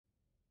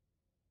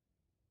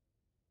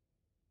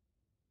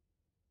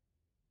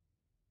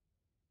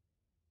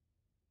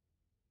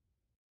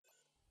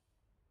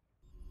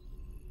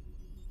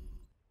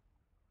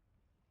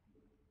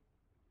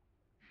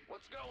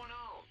What's going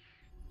on?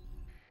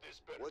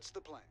 What's the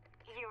plan?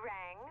 You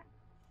rang?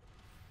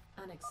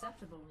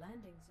 Unacceptable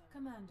landing zone.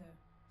 Commander,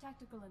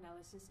 tactical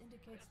analysis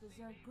indicates the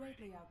Zerg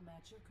greatly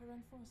outmatch your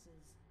current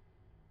forces.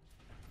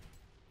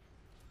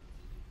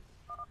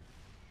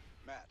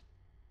 Matt,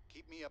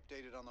 keep me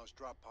updated on those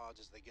drop pods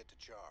as they get to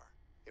Char.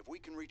 If we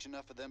can reach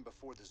enough of them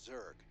before the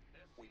Zerg,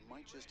 we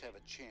might just have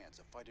a chance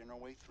of fighting our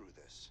way through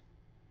this.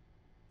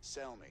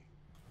 Sell me.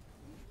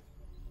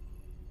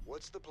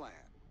 What's the plan?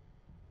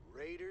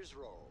 Raiders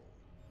roll.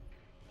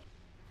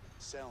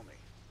 Sell me.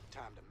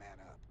 Time to man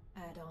up.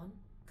 Add-on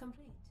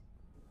complete.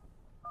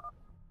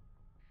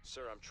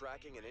 Sir, I'm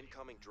tracking an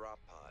incoming drop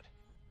pod.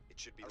 It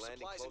should be Our landing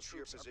supplies and close to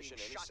your troops are position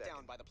being any shot second.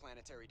 down by the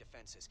planetary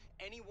defenses.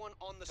 Anyone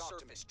on the Talk to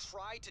surface, me.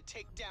 try to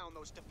take down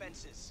those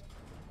defenses.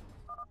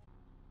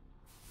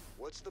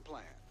 What's the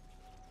plan?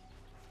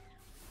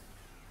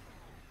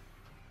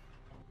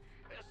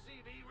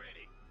 SCV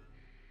ready.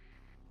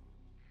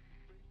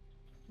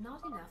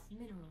 Not enough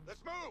minerals.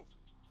 Let's move!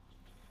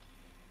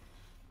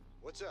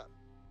 What's up?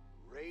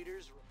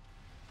 Raiders...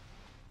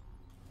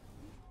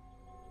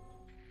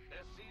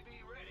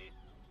 SCV ready.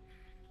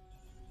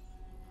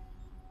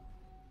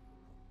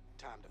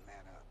 Time to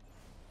man up.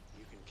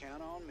 You can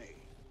count on me.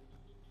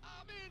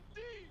 I'm in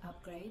deep.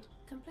 Upgrade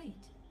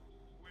complete.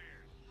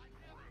 Where's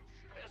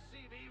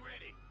SCV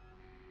ready.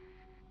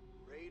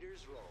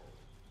 Raiders roll.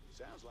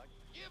 Sounds like...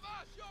 Give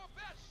us your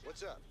best shot.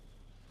 What's up?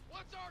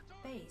 What's our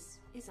target? Base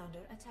is under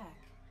attack.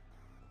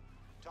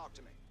 Talk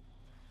to me.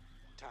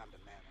 Time to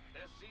man up.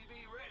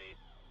 SCV ready.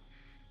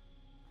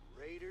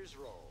 Raiders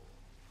roll.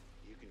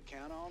 You can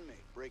count on me.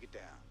 Break it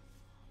down.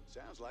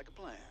 Sounds like a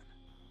plan.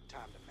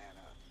 Time to man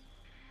up.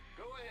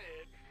 Go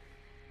ahead.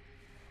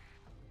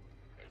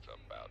 It's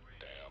about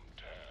damn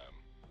time.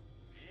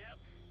 Yep.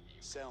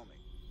 Sell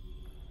me.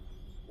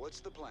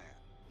 What's the plan?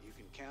 You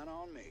can count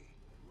on me.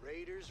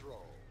 Raiders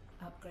roll.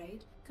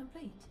 Upgrade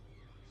complete.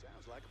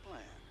 Sounds like a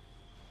plan.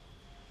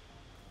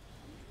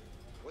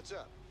 What's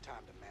up?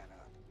 Time to man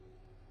up.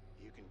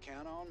 You can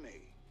count on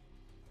me.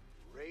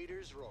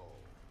 Raiders roll.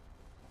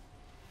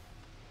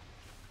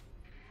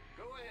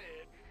 Go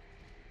ahead.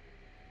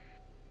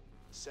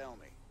 Sell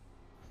me.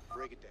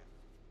 Break it down.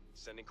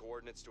 Sending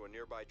coordinates to a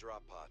nearby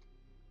drop pod.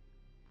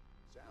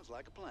 Sounds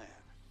like a plan.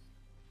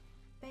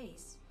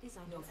 Base is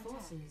under attack. Your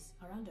forces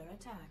are under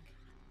attack.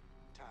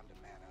 Time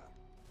to man up.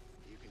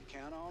 You can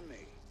count on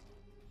me.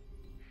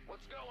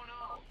 What's going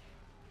on?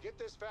 Get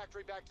this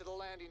factory back to the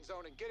landing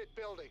zone and get it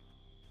building.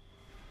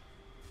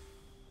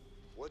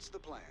 What's the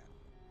plan?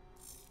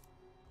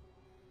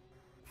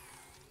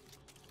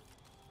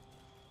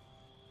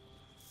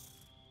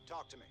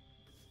 Talk to me.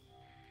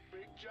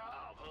 Big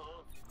job,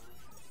 huh?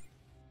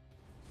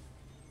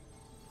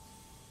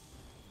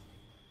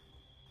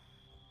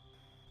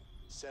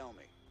 Sell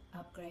me.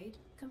 Upgrade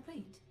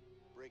complete.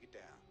 Break it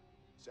down.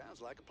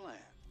 Sounds like a plan.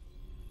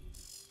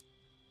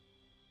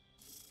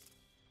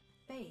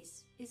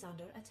 Base is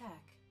under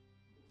attack.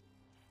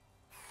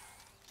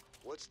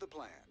 What's the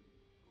plan?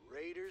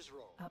 Raiders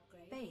roll.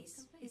 Upgrade.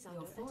 Base is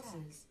under attack. Your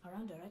forces are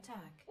under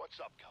attack. What's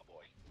up,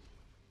 cowboy?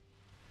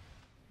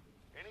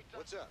 Anytime.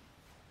 What's up?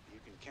 You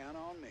can count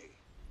on me.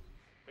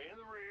 In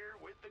the rear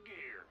with the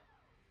gear.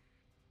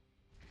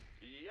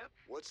 Yep.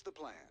 What's the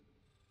plan?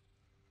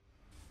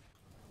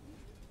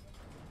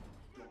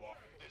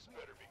 This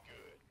better be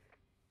good.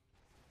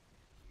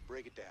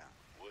 Break it down.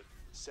 Wood.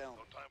 Sell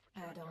No me. time for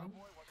Add-on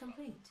cowboy. What's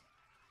complete.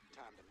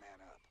 Time to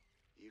man up.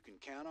 You can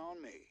count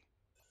on me.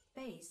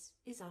 Base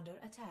is under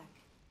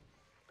attack. up?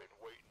 Been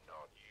waiting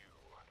on you.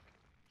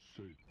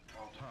 See,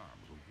 our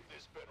time's over.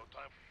 This better no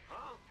time for...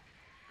 Huh?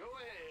 Go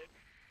ahead.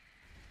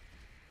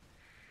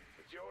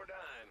 It's your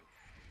dime.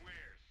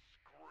 We're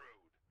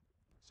screwed.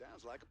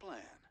 Sounds like a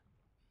plan.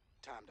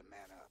 Time to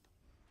man up.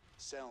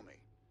 Sell me.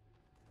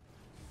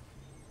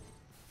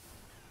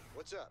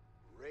 What's up?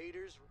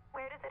 Raiders...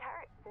 Where does it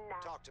hurt? No.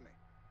 Talk to me.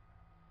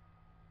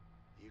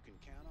 You can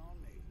count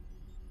on me.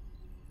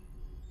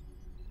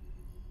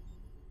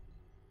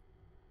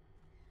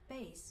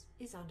 Base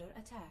is under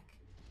attack.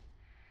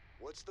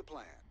 What's the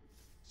plan?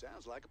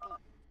 Sounds like a plan.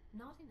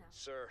 Not enough.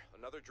 Sir,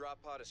 another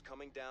drop pod is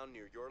coming down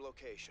near your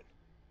location.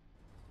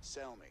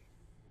 Sell me.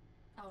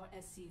 Our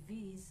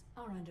SCVs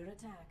are under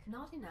attack.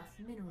 Not enough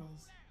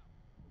minerals.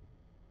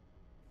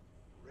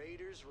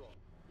 Raiders roll.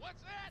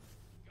 What's that?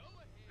 Go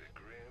ahead. The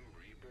Grim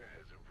Reaper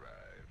has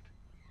arrived.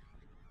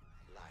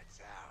 Lights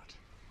out.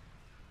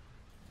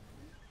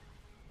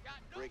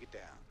 Got no... Break it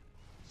down.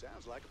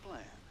 Sounds like a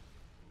plan.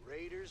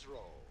 Raiders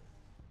roll.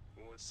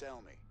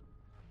 Sell me.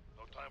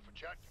 No time for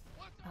check.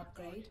 What's our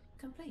Upgrade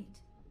complete.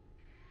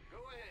 Go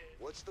ahead.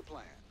 What's the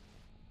plan?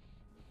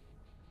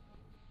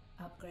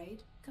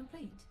 Upgrade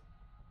complete.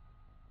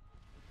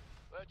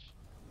 Let's...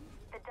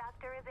 The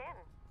doctor is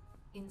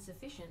in.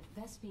 Insufficient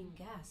Vespine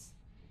gas.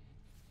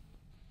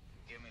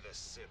 Give me the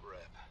sit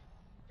rep.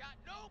 Got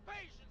no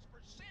patience for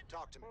sit.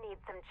 Talk to me. Need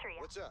some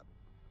trio. What's up?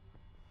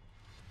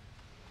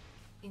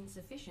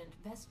 Insufficient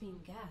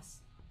Vespine gas.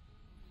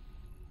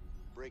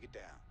 Break it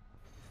down.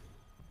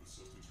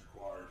 Assistance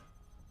required.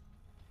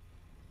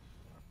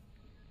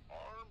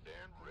 Arm Armed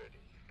and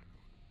ready.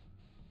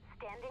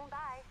 Standing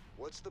by.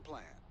 What's the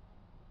plan?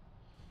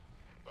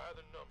 By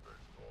the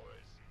numbers,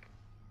 boys.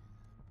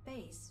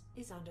 Base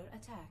is under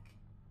attack.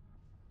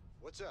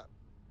 What's up?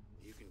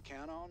 You can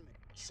count on me.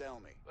 Sell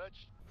me.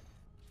 Let's...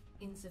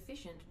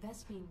 Insufficient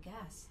Vespine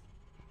gas.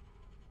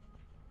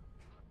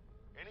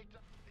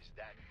 Anytime. Is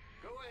that...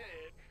 Go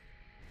ahead.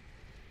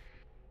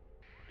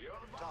 You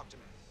on the Talk to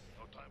me.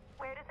 No time.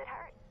 Where does it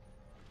hurt?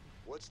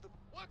 What's the...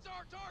 What's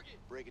our target?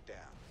 Break it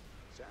down.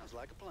 Sounds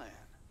like a plan.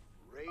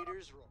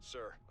 Raiders roll.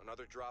 Sir,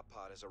 another drop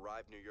pod has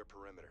arrived near your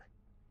perimeter.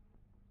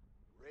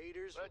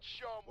 Raiders... Let's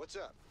show 'em. What's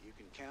up? You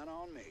can count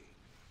on me.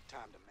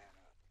 Time to man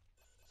up.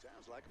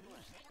 Sounds like a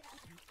plan.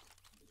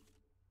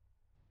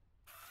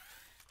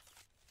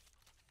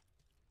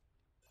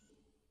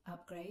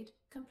 Upgrade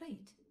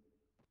complete.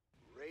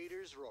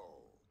 Raiders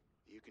roll.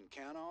 You can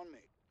count on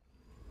me.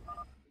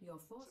 Your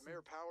forces. Some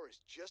air power is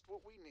just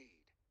what we need.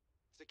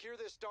 Secure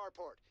this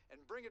starport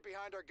and bring it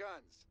behind our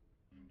guns.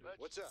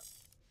 What's up?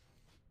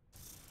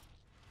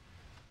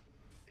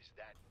 Is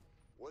that...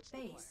 What's the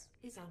plan? Base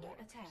is under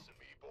attack. To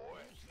me,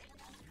 boy.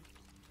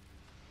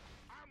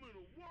 I'm in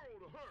a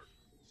world of hurt.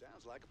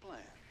 Sounds like a plan.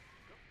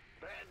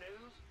 Bad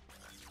news?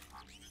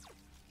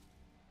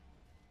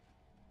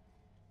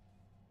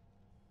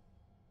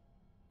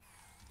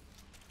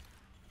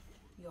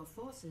 Your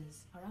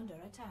forces are under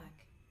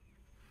attack.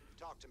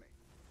 Talk to me.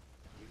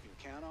 You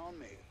can count on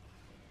me.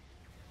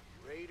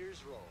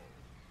 Raiders roll.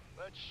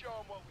 Let's show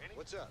 'em what...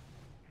 What's up?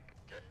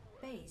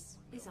 Base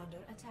is under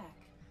attack.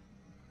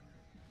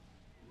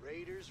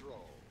 Raiders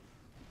roll.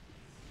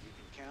 You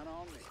can count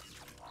on me.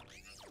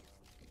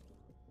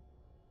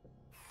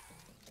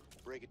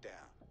 Break it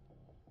down.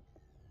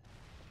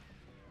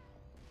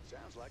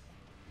 Sounds like...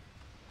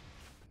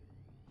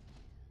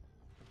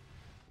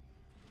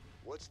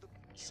 What's the...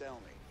 Sell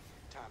me.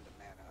 Time to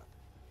man up.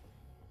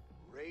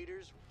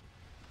 Raiders...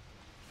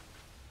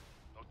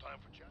 No time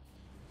for chat.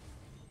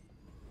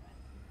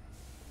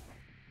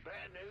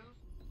 Bad news?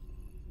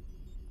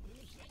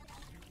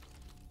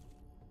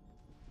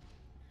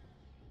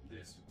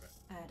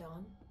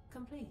 Add-on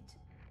complete.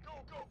 Go,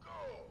 go,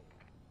 go!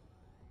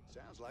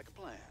 Sounds like a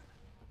plan.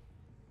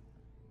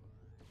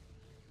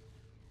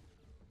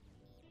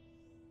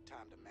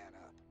 Time to man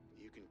up.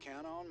 You can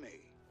count on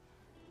me.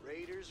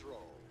 Raiders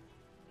roll.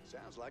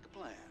 Sounds like a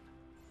plan.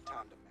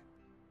 Time to man.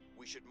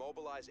 We should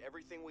mobilize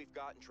everything we've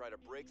got and try to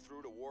break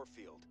through to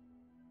Warfield.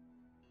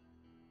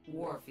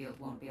 Warfield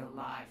won't be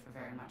alive for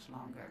very much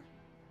longer.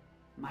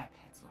 My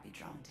pets will be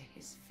drawn to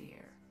his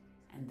fear,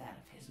 and that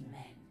of his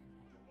men.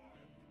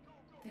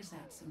 There's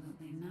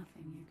absolutely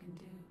nothing you can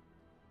do.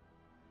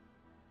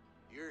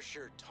 You're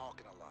sure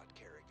talking a lot,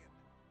 Kerrigan.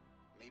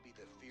 Maybe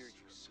the fear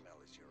you smell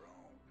is your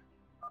own.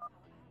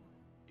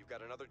 You've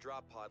got another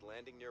drop pod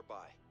landing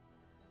nearby.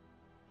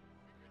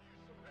 We could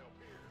use some help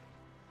here.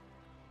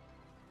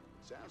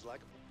 Sounds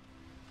like a...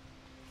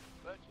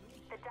 Let's...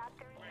 The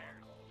doctor is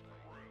Where's the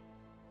room?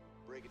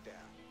 Break it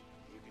down.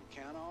 You can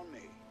count on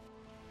me.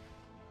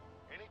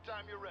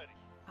 Anytime you're ready.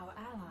 Our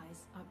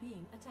allies are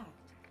being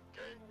attacked.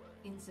 Gateway.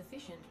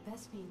 Insufficient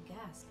Vespine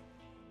gas.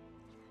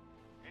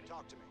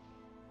 Talk to me.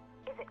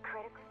 Is it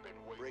critical? Been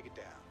waiting. Break it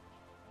down.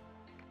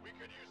 We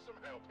could use some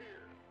help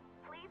here.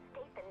 Please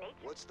state the nature.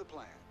 What's the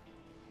plan?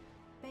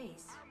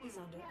 Base is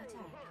under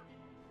attack.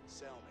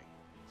 Sell me.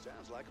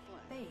 Sounds like a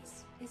plan.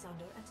 Base is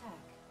under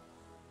attack.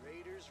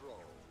 Raiders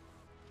roll.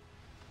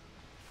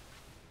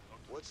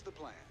 What's the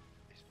plan?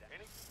 Is that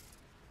any?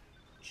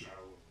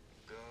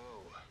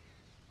 Go.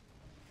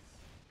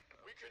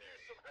 We could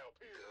use some help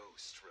here.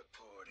 Ghost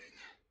reporting.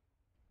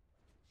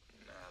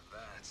 Now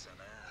that's an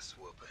ass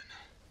whooping.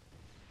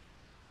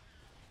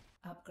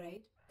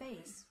 Upgrade.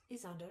 Base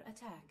is under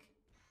attack.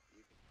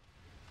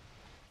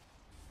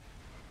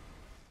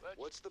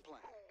 What's the plan?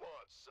 Who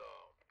wants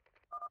some?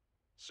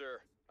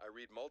 Sir, I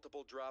read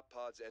multiple drop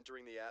pods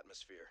entering the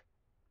atmosphere.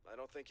 I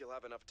don't think you'll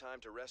have enough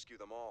time to rescue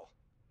them all.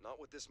 Not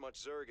with this much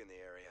Zerg in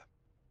the area.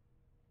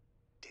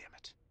 Damn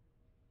it.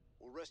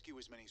 We'll rescue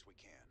as many as we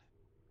can.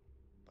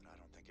 But I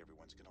don't think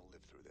everyone's gonna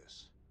live through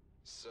this.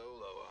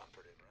 Solo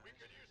operative, We right?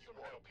 could use some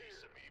help here.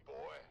 Piece of me,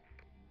 boy.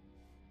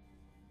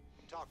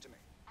 Talk to me.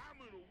 I'm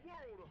in a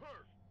world of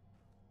hurt.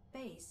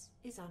 Base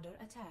is under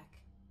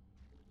attack.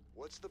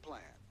 What's the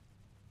plan?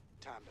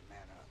 Time to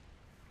man up.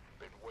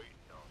 Been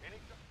waiting on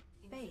anything.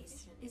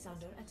 Base is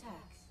under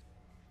attack.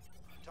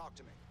 Talk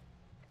to me.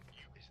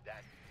 You, is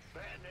that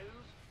bad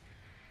news?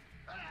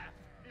 Ah!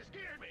 You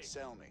scared me!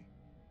 Sell me.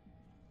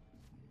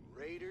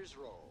 Raiders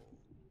roll.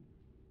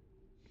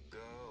 Go.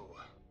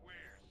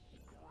 We're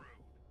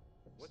screwed.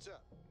 What's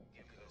up?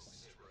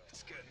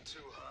 It's getting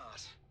too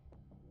hot.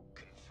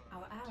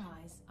 Our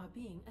allies are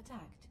being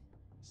attacked.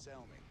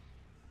 Sell me.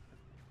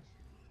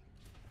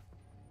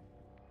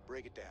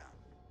 Break it down.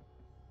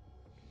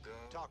 Go.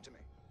 Talk to me.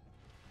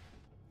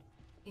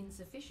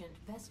 Insufficient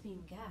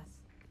Vespine gas.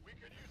 We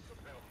could use some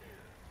help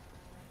here.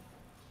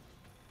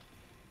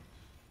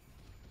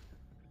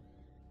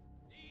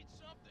 Need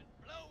something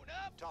blown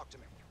up? Talk to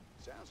me.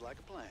 Sounds like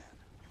a plan.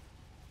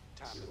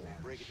 Time to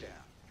man. Break it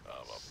down.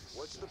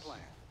 What's the plan?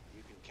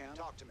 You can count.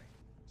 Talk to me.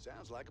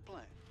 Sounds like a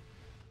plan.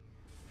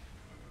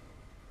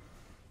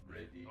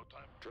 Ready. No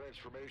time.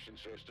 Transformation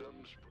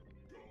systems.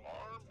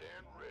 Armed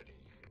and ready.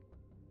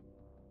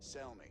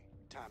 Sell me.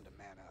 Time to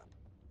man up.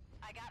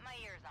 I got my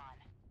ears on.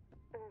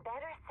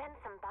 Better send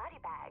some body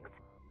bags.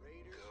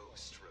 Raiders.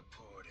 Ghost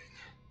reporting.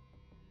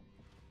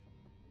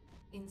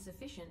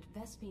 Insufficient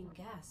Vespine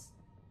gas.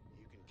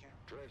 You can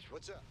count.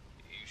 What's up?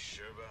 You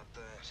sure about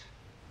that?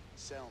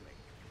 Sell me.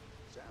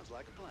 Sounds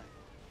like a plan.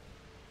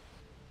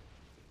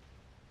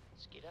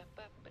 Skid up,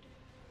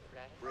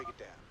 right. Break it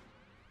down.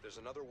 There's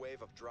another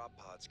wave of drop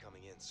pods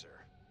coming in, sir.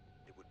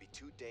 It would be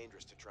too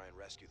dangerous to try and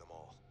rescue them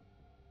all.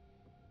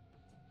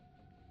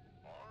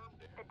 Armed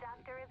and The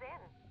doctor is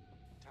in.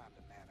 Time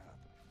to man up.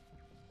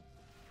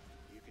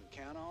 You can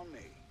count on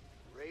me.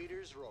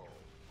 Raiders roll.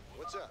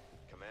 What's up?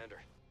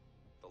 Commander,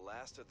 the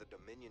last of the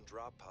Dominion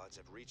drop pods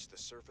have reached the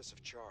surface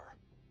of Char.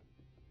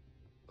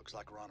 Looks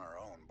like we're on our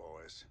own,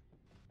 boys.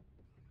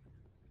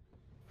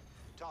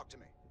 Talk to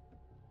me.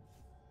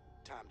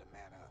 Time to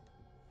man up.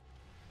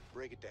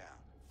 Break it down.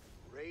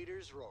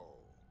 Raiders roll.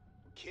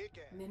 Kick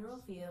ass. Mineral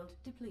field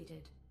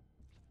depleted.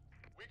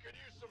 we could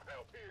use some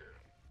help here.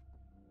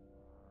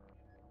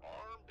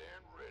 Armed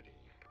and ready.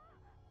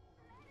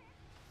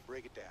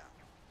 Break it down.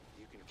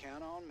 You can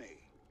count on me.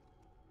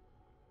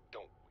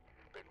 Don't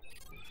we?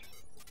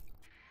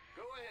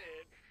 Go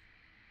ahead.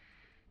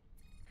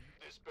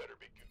 This better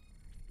be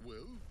good.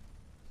 Well?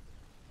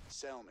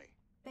 Sell me.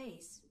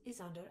 Base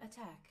is under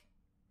attack.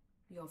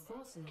 Your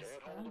forces Can't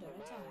are hold under them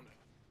alone. attack.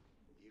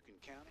 You can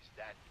count it.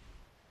 That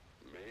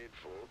Made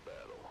for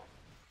battle.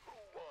 who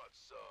wants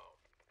some?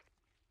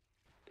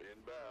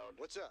 Inbound.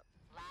 What's up?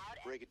 Loud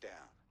Break it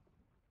down.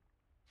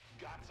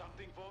 Got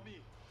something for me?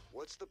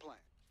 What's the plan?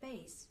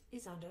 Base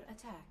is under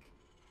attack.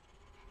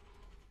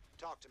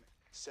 Talk to me.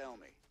 Sell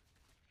me.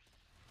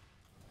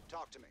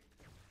 Talk to me.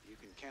 You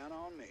can count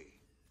on me.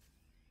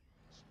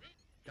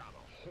 Got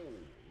a whole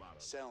lot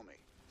of... Sell me.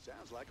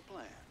 Sounds like a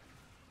plan.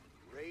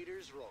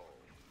 Raiders roll.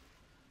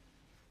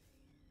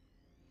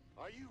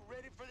 Are you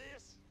ready for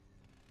this?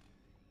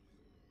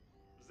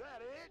 Is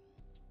that it?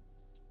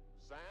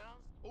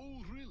 Sounds?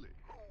 Oh, really?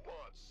 Who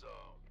wants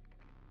some?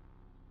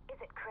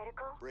 Is it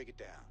critical? Break it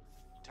down.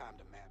 Time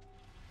to man.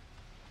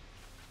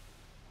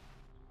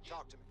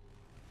 Talk to me.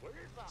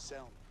 Where's the...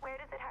 Sell me. Where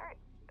does it hurt?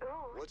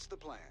 Ooh. What's the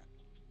plan?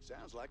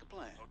 Sounds like a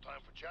plan. No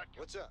time for chat.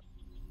 What's up?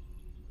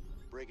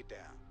 Break it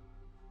down.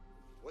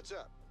 What's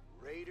up?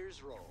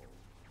 Raiders roll.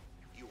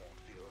 You won't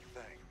feel a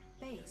thing.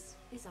 Base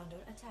is under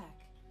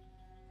attack.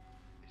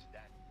 Is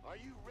that... Are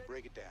you ready?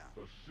 Break it down.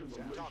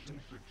 Talk to Assimilation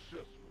me.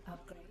 successful.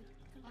 Upgrade.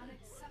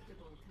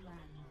 Unacceptable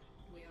command.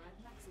 We are at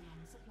maximum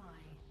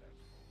supply.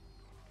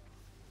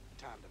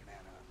 Time to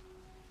man up.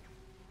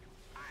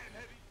 Iron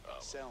heavy.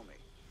 Sell me.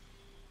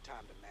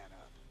 Time to man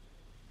up.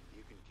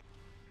 You can...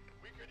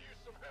 We could use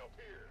some help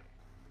here.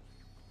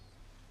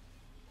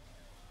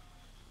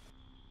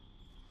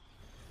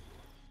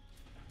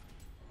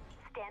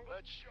 Stand.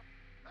 Let's show...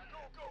 Go,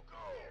 go, go!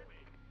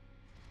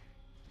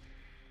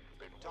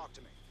 Talk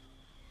to me.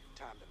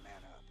 Time to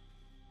man up.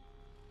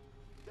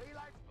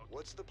 Daylight.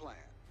 What's the plan?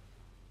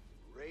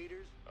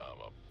 Raiders,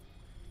 I'm up.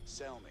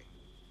 sell me.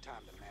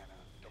 Time to man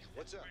up.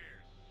 What's up?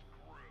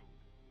 Screw.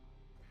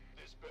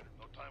 This better.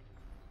 No time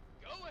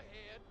for... Go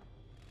ahead.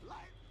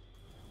 Light.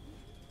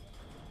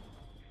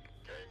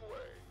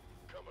 Gangway.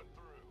 Coming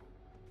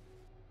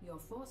through. Your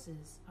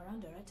forces are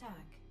under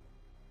attack.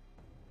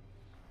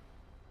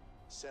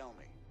 Sell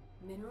me.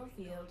 Mineral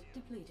field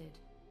depleted.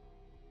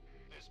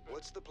 This better...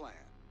 What's the plan?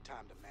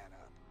 Time to man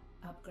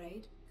up.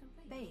 Upgrade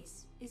complete.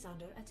 Base is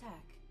under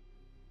attack.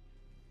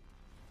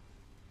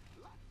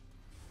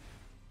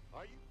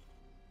 Are you?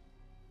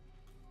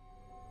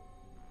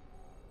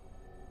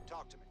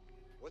 Talk to me.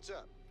 What's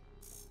up?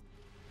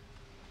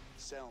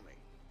 Sell me.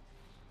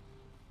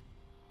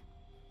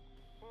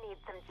 Need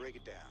some. Break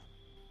it down.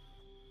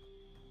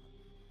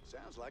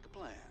 Sounds like a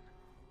plan.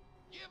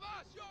 Give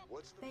us your...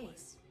 What's the plan?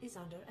 Base is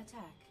under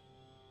attack.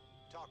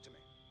 Talk to me.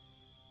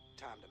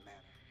 Time to man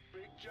up.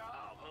 Big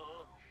job,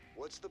 huh?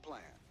 What's the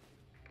plan?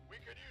 We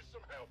could use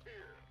some help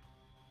here.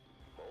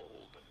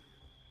 Bold.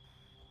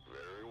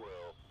 Very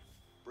well.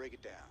 Break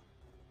it down.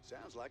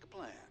 Sounds like a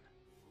plan.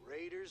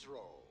 Raiders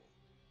roll.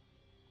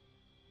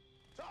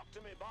 Talk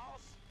to me,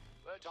 boss.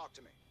 Let's... Talk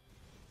to me.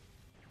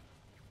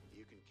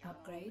 You can count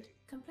on Upgrade me.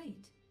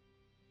 complete.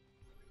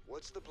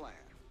 What's the plan?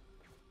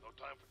 No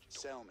time for...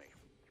 Sell me.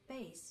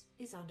 Base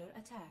is under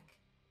attack.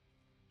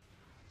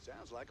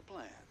 Sounds like a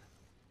plan.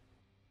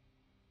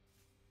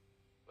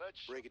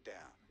 Let's... Break it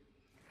down.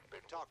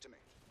 Talk to me.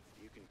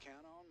 You can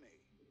count on me.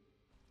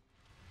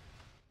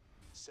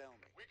 Sell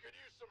me. We could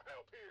use some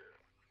help here.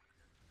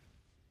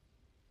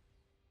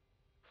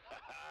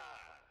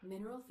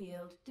 Mineral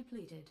field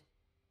depleted.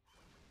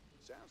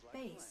 Sounds like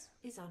Base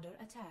a is under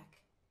attack.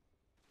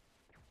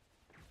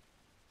 plan.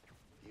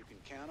 You can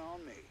count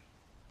on me.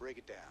 Break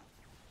it down.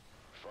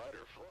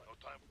 Fighter flight. No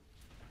time.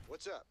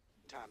 What's up?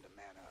 Time to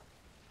man up.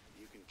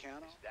 You can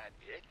count on... Is that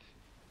it?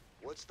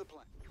 What's the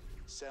plan?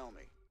 Sell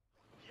me.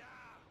 Yeah.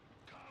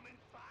 Come and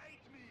fight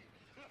me.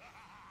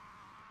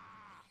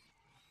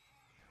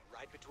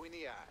 right between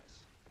the eyes.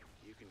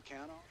 You can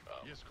count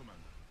on. Yes,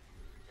 Commander.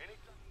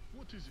 Anytime.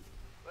 What is it?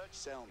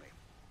 Sell me.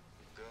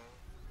 Go.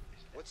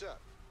 What's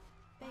up?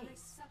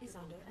 Base is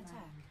under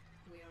attack.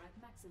 We are at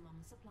maximum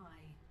supply.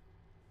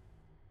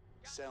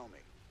 Sell me.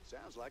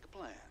 Sounds like a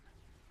plan.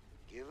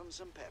 Give him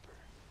some pepper.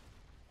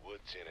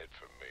 What's in it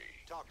for me?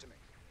 Talk to me.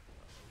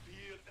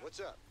 What's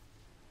up?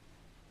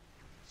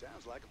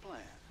 Sounds like a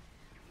plan.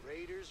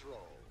 Raiders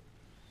roll.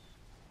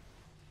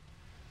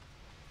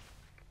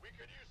 We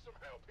could use some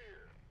help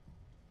here.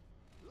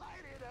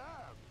 Light it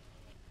up!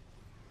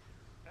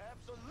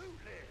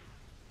 Absolutely!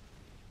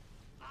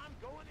 I'm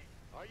going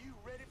in. Are you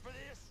ready for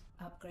this?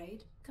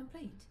 Upgrade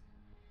complete.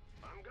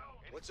 I'm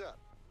going. What's up?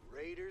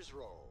 Raiders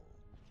roll.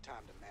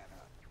 Time to man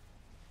up.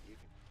 You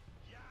can...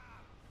 Yeah!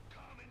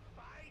 Come and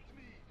fight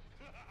me!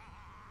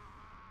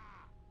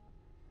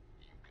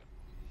 You can.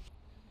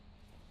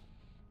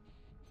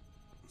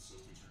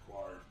 Assistance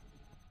required.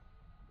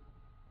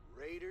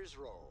 Raiders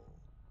roll.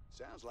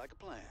 Sounds like a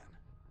plan.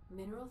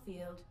 Mineral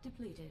field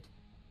depleted.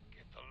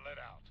 Get the lead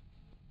out.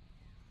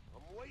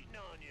 I'm waiting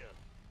on you.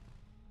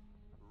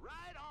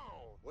 Right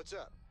on! What's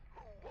up?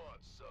 Who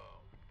wants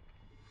some?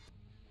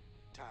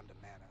 Time to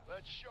man up.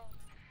 Let's show.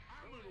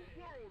 I'm in a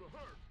world of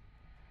hurt.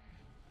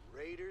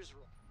 Raiders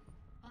roll.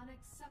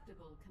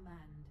 Unacceptable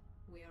command.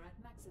 We are at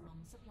maximum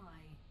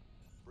supply.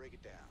 Break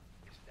it down.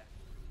 Is that?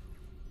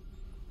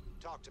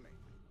 Talk to me.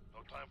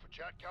 No time for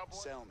chat, cowboy?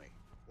 Sell me.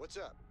 What's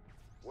up?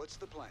 What's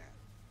the plan?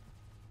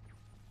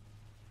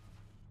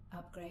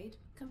 Upgrade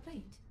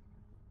complete.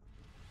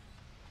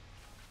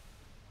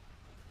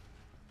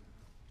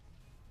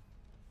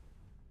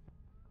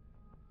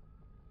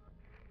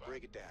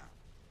 Break it down.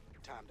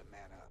 Time to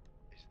man up.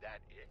 Is that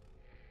it?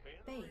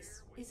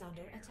 Base is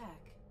under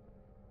attack.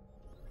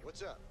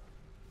 What's up?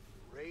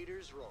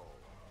 Raiders roll.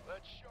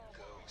 Let's show.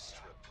 Ghost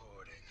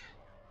reporting.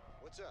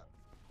 What's up?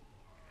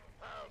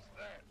 How's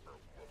that for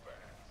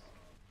whoop-ass?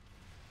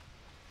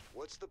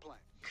 What's the plan?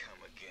 Come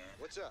again.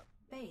 What's up?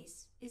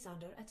 Base is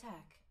under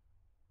attack.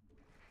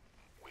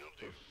 We'll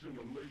do.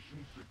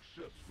 Assimilation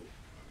successful.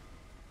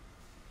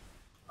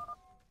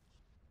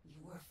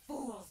 You were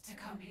fools to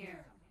come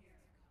here.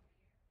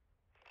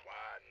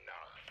 Why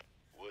not?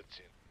 What's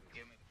in?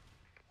 Give me.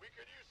 We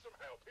could use some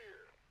help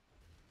here.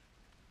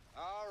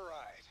 All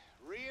right.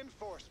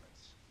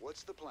 Reinforcements.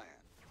 What's the plan?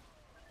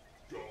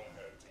 Go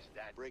ahead. Is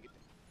that? Break it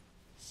down.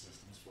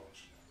 Systems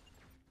functioning.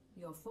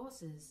 Your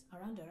forces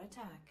are under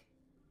attack.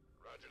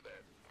 Roger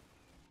that.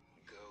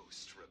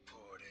 Ghost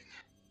reporting.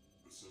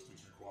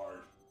 Assistance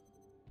required.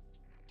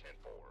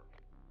 10-4.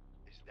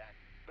 Is that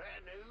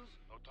bad news?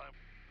 No time.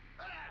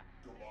 Ah!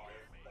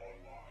 Goliath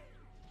online.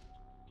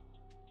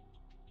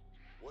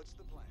 What's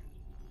the plan?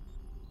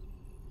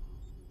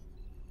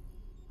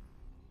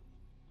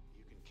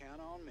 You can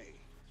count on me.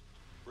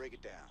 Break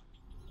it down.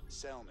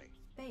 Sell me.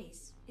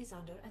 Base is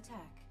under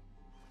attack.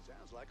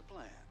 Sounds like a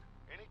plan.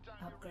 Anytime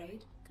you're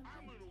Upgrade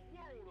I'm complete. in a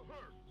world of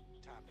hurt.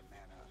 Time to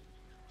man up.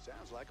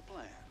 Sounds like a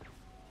plan.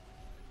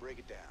 Break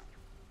it down.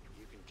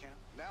 You can count.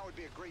 Now would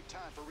be a great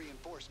time for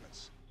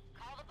reinforcements.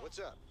 Call the What's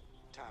up?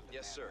 Time to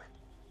Yes, man sir.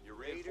 up. Your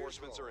Raiders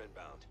reinforcements roll. are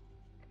inbound.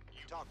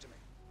 Talk to me.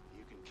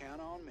 You can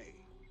count on me.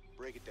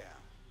 Break it down.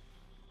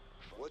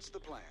 What's the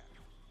plan?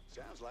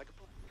 Sounds like a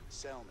plan.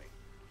 Sell me.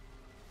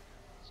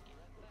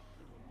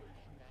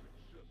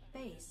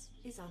 Base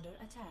is under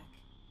attack.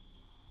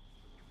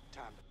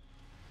 Time to...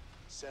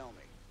 Sell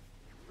me.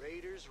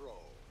 Raiders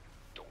roll.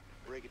 Don't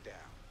Break it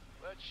down.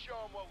 Let's show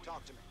them what we.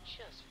 Talk to me.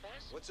 Just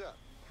fast. What's up?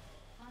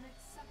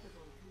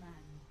 Unacceptable command.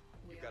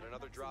 We You've are got at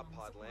another drop maximum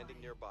pod supply. landing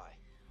nearby.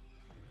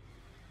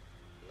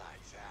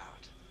 Lights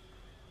out.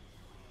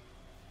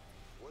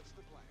 What's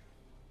the plan?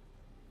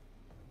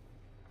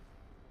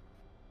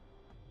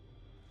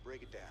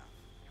 Break it down.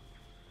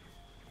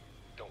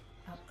 Don't.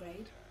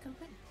 Upgrade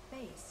complete.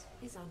 Base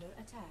is under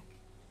attack.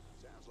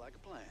 Sounds like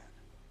a plan.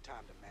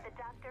 Time to man The up.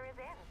 doctor is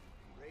in.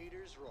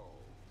 Raiders roll.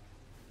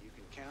 You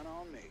can count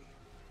on me.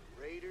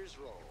 Raiders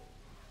roll.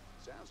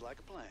 Sounds like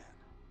a plan.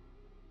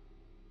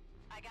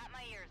 I got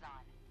my ears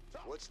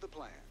on. What's the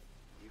plan?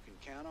 You can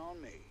count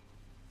on me.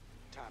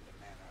 Time to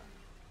man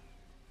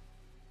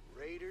up.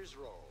 Raiders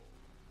roll.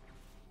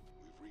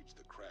 We've reached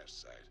the crash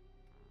site.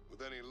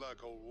 With any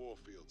luck, old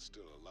Warfield's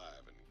still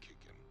alive and kicking.